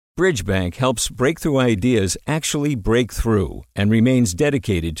Bridge Bank helps breakthrough ideas actually break through and remains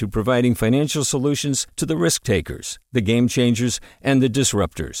dedicated to providing financial solutions to the risk takers, the game changers, and the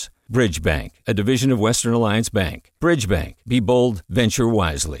disruptors. Bridge Bank, a division of Western Alliance Bank. Bridge Bank. Be bold, venture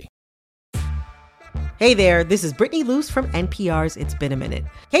wisely. Hey there, this is Brittany Luce from NPR's It's Been a Minute.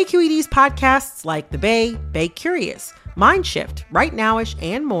 KQED's podcasts like The Bay, Bay Curious, Mind Shift, Right Nowish,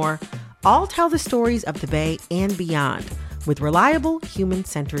 and more all tell the stories of the Bay and beyond with reliable,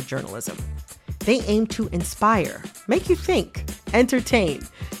 human-centered journalism. They aim to inspire, make you think, entertain,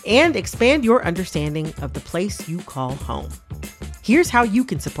 and expand your understanding of the place you call home. Here's how you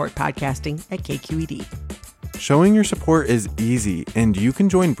can support podcasting at KQED. Showing your support is easy, and you can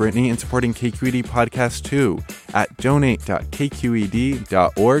join Brittany in supporting KQED Podcast too at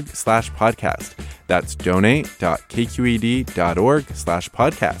donate.kqed.org/podcast. That's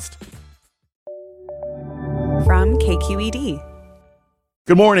donate.kqed.org/podcast. From KQED.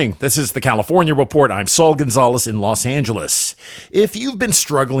 Good morning. This is the California Report. I'm Saul Gonzalez in Los Angeles. If you've been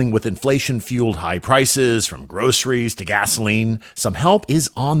struggling with inflation-fueled high prices, from groceries to gasoline, some help is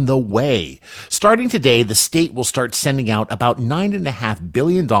on the way. Starting today, the state will start sending out about $9.5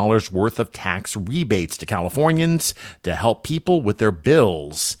 billion worth of tax rebates to Californians to help people with their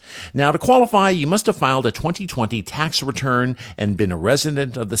bills. Now, to qualify, you must have filed a 2020 tax return and been a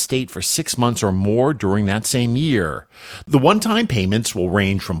resident of the state for 6 months or more during that same year. The one-time payments will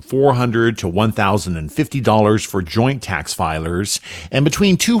range from $400 to $1,050 for joint tax filers and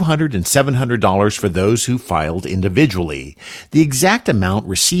between $200 and $700 for those who filed individually. The exact amount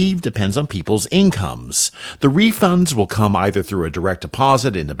received depends on people's incomes. The refunds will come either through a direct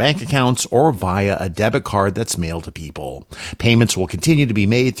deposit into bank accounts or via a debit card that's mailed to people. Payments will continue to be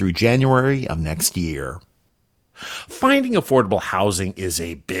made through January of next year. Finding affordable housing is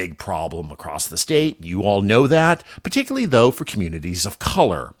a big problem across the state. You all know that, particularly, though, for communities of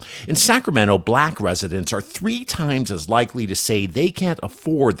color. In Sacramento, Black residents are 3 times as likely to say they can't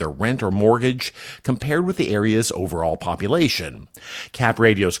afford their rent or mortgage compared with the area's overall population.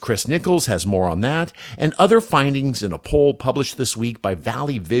 CapRadio's Chris Nichols has more on that and other findings in a poll published this week by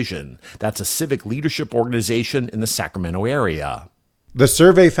Valley Vision. That's a civic leadership organization in the Sacramento area. The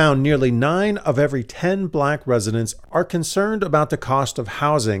survey found nearly 9 of every 10 Black residents are concerned about the cost of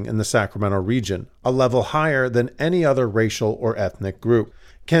housing in the Sacramento region, a level higher than any other racial or ethnic group.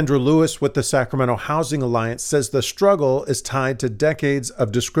 Kendra Lewis with the Sacramento Housing Alliance says the struggle is tied to decades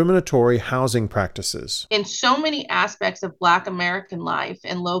of discriminatory housing practices. In so many aspects of Black American life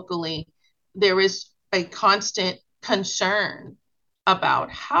and locally, there is a constant concern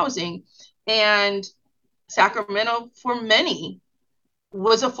about housing, and Sacramento, for many,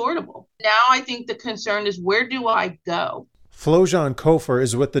 was affordable. Now I think the concern is, where do I go? Flojan Kofer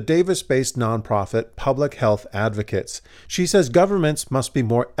is with the Davis-based nonprofit Public Health Advocates. She says governments must be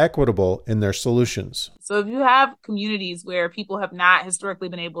more equitable in their solutions. So if you have communities where people have not historically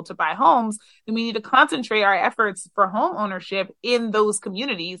been able to buy homes, then we need to concentrate our efforts for home ownership in those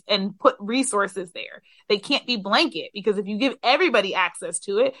communities and put resources there. They can't be blanket, because if you give everybody access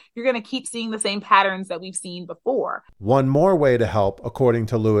to it, you're going to keep seeing the same patterns that we've seen before. One more way to help, according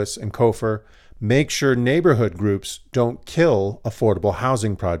to Lewis and Kofer, make sure neighborhood groups don't kill affordable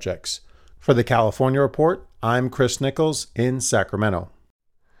housing projects. For the California Report, I'm Chris Nichols in Sacramento.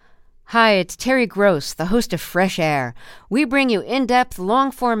 Hi, it's Terry Gross, the host of Fresh Air. We bring you in-depth,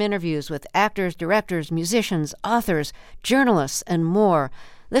 long-form interviews with actors, directors, musicians, authors, journalists, and more.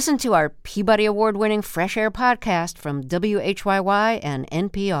 Listen to our Peabody Award-winning Fresh Air podcast from WHYY and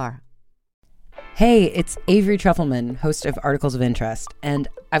NPR. Hey, it's Avery Trufelman, host of Articles of Interest, and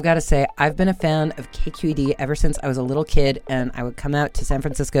I've got to say, I've been a fan of KQED ever since I was a little kid, and I would come out to San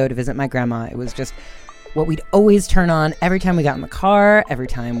Francisco to visit my grandma. It was just what we'd always turn on every time we got in the car, every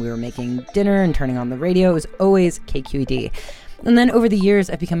time we were making dinner and turning on the radio. It was always KQED. And then over the years,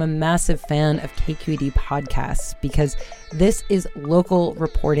 I've become a massive fan of KQED podcasts because this is local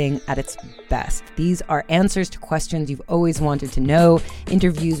reporting at its best. These are answers to questions you've always wanted to know,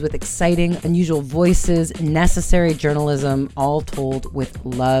 interviews with exciting, unusual voices, necessary journalism, all told with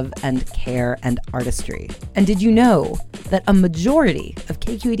love and care and artistry. And did you know that a majority of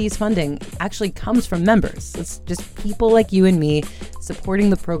KQED's funding actually comes from members? It's just people like you and me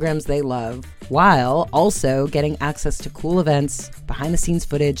supporting the programs they love, while also getting access to cool events, behind-the-scenes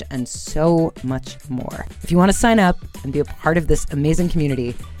footage, and so much more. If you want to sign up and be a part of this amazing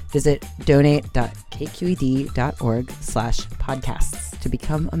community, visit donate.kqed.org/podcasts to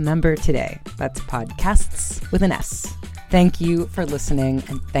become a member today. That's podcasts with an S. Thank you for listening,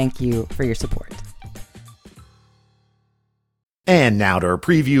 and thank you for your support. And now to a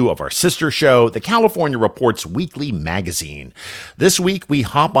preview of our sister show, the California Report's weekly magazine. This week, we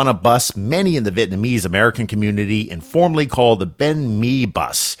hop on a bus many in the Vietnamese American community informally called the Bánh Mì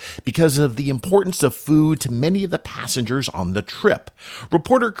Bus because of the importance of food to many of the passengers on the trip.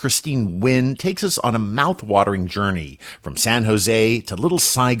 Reporter Christine Nguyen takes us on a mouth-watering journey from San Jose to Little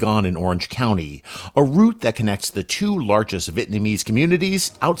Saigon in Orange County, a route that connects the two largest Vietnamese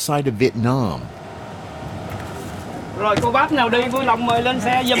communities outside of Vietnam. Rồi cô bác nào đi vui lòng mời lên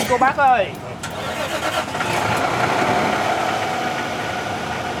xe giùm cô bác ơi.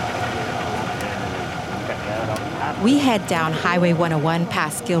 We head down Highway 101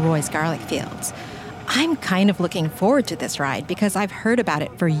 past Gilroy's garlic fields. I'm kind of looking forward to this ride because I've heard about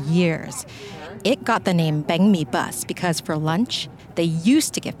it for years. It got the name Bánh Mì Bus because for lunch, they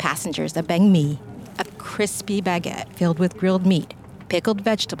used to give passengers a bánh mì, a crispy baguette filled with grilled meat, pickled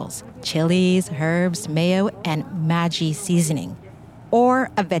vegetables, chilies, herbs, mayo, and Maggi seasoning. Or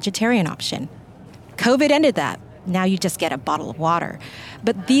a vegetarian option. COVID ended that. Now you just get a bottle of water.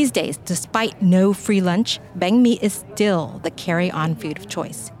 But these days, despite no free lunch, bánh mì is still the carry-on food of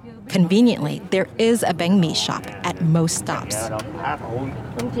choice. Conveniently, there is a bánh mì shop at most stops.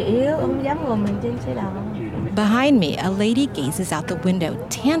 Behind me, a lady gazes out the window,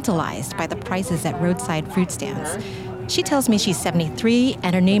 tantalized by the prices at roadside fruit stands. She tells me she's 73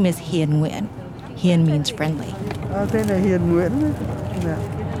 and her name is Hiền Nguyen. Hiền means friendly. Tên là Hiền Nguyễn.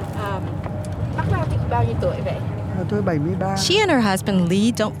 Bác bao nhiêu tuổi vậy? Tôi 73. She and her husband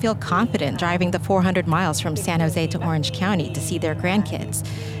Lee don't feel confident driving the 400 miles from San Jose to Orange County to see their grandkids.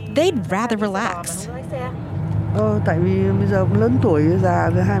 They'd rather relax. Tại vì bây giờ cũng lớn tuổi già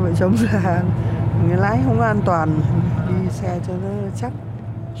với hai vợ chồng già, người lái không an toàn, đi xe cho nó chắc.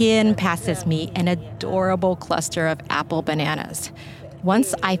 Hien passes me an adorable cluster of apple bananas.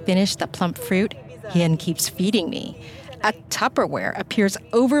 Once I finish the plump fruit, Hien keeps feeding me. A Tupperware appears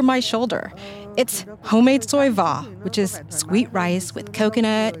over my shoulder. It's homemade soy va, which is sweet rice with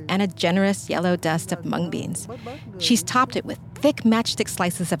coconut and a generous yellow dust of mung beans. She's topped it with thick matchstick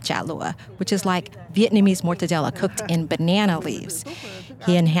slices of chả lụa, which is like Vietnamese mortadella cooked in banana leaves.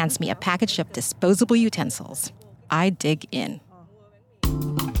 Hien hands me a package of disposable utensils. I dig in.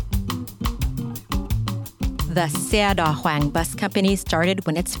 The Xe Đò Hoang bus company started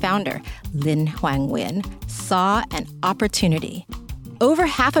when its founder, Linh Hoang Nguyen, saw an opportunity. Over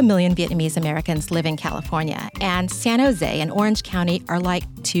 500,000 Vietnamese Americans live in California, and San Jose and Orange County are like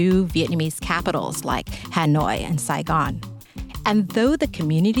two Vietnamese capitals like Hanoi and Saigon. And though the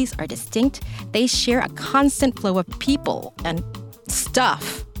communities are distinct, they share a constant flow of people and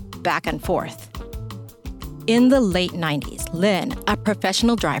stuff back and forth. In the late 90s, Linh, a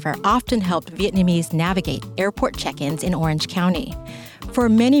professional driver, often helped Vietnamese navigate airport check-ins in Orange County. For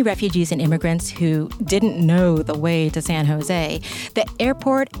many refugees and immigrants who didn't know the way to San Jose, the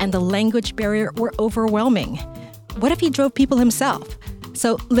airport and the language barrier were overwhelming. What if he drove people himself?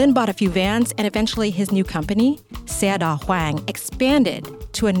 So Linh bought a few vans, and eventually his new company, Xe Đò Hoang, expanded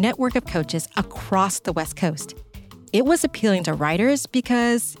to a network of coaches across the West Coast. It was appealing to riders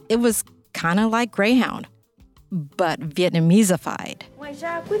because it was kind of like Greyhound, but Vietnamesified. Ngoài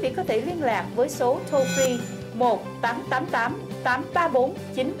ra, quý vị có thể liên lạc với số toll free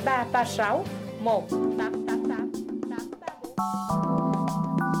 1-888-834-9336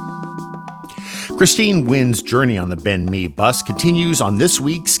 1-888-834. Christine Nguyen's journey on the Bánh Mì Bus continues on this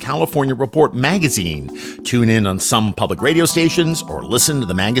week's California Report magazine. Tune in on some public radio stations or listen to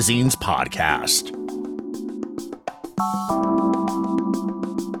the magazine's podcast.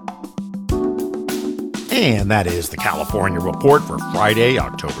 And that is the California Report for Friday,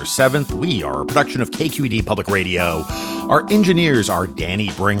 October 7th. We are a production of KQED Public Radio. Our engineers are Danny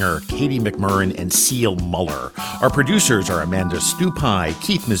Bringer, Katie McMurrin, and Seal Muller. Our producers are Amanda Stupai,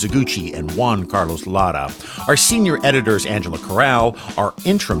 Keith Mizuguchi, and Juan Carlos Lara. Our senior editor is Angela Corral. Our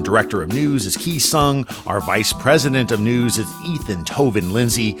interim director of news is Kee Sung. Our vice president of news is Ethan Tovin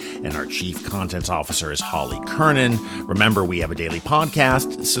Lindsay. And our chief contents officer is Holly Kernan. Remember, we have a daily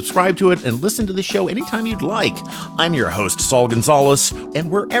podcast. Subscribe to it and listen to the show anytime you'd like. I'm your host, Saul Gonzalez.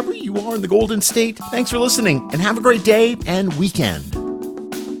 And wherever you are in the Golden State, thanks for listening and have a great day and weekend.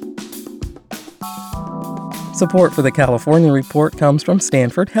 Support for the California Report comes from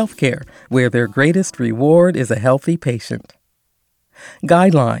Stanford Healthcare, where their greatest reward is a healthy patient.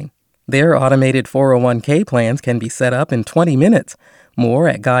 Guideline. Their automated 401k plans can be set up in 20 minutes. More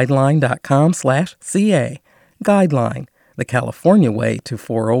at guideline.com/CA. Guideline, the California way to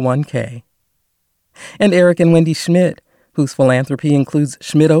 401k. And Eric and Wendy Schmidt, whose philanthropy includes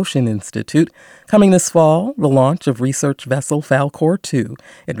Schmidt Ocean Institute. Coming this fall, the launch of research vessel Falkor 2,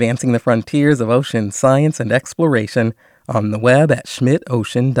 advancing the frontiers of ocean science and exploration. on the web at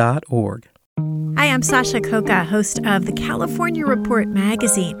schmidtocean.org. Hi, I'm Sasha Khokha, host of the California Report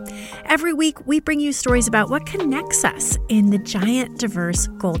magazine. Every week, we bring you stories about what connects us in the giant, diverse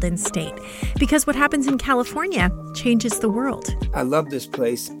Golden State. Because what happens in California changes the world. I love this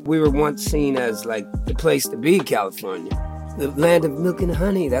place. We were once seen as like the place to be, California. The land of milk and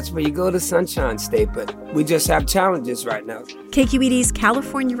honey. That's where you go to Sunshine State, but we just have challenges right now. KQED's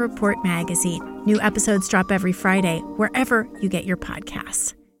California Report magazine. New episodes drop every Friday, wherever you get your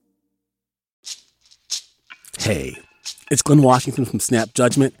podcasts. Hey, it's Glenn Washington from Snap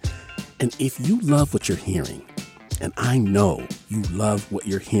Judgment. And if you love what you're hearing, and I know you love what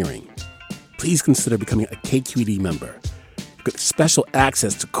you're hearing, please consider becoming a KQED member. You get special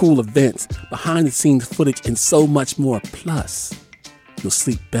access to cool events, behind-the-scenes footage, and so much more. Plus, you'll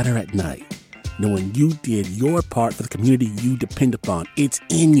sleep better at night knowing you did your part for the community you depend upon. It's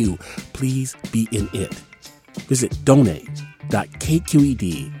in you. Please be in it. Visit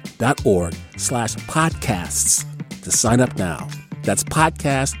donate.kqed.org/podcasts to sign up now. That's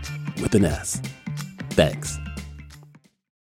podcast with an S. Thanks.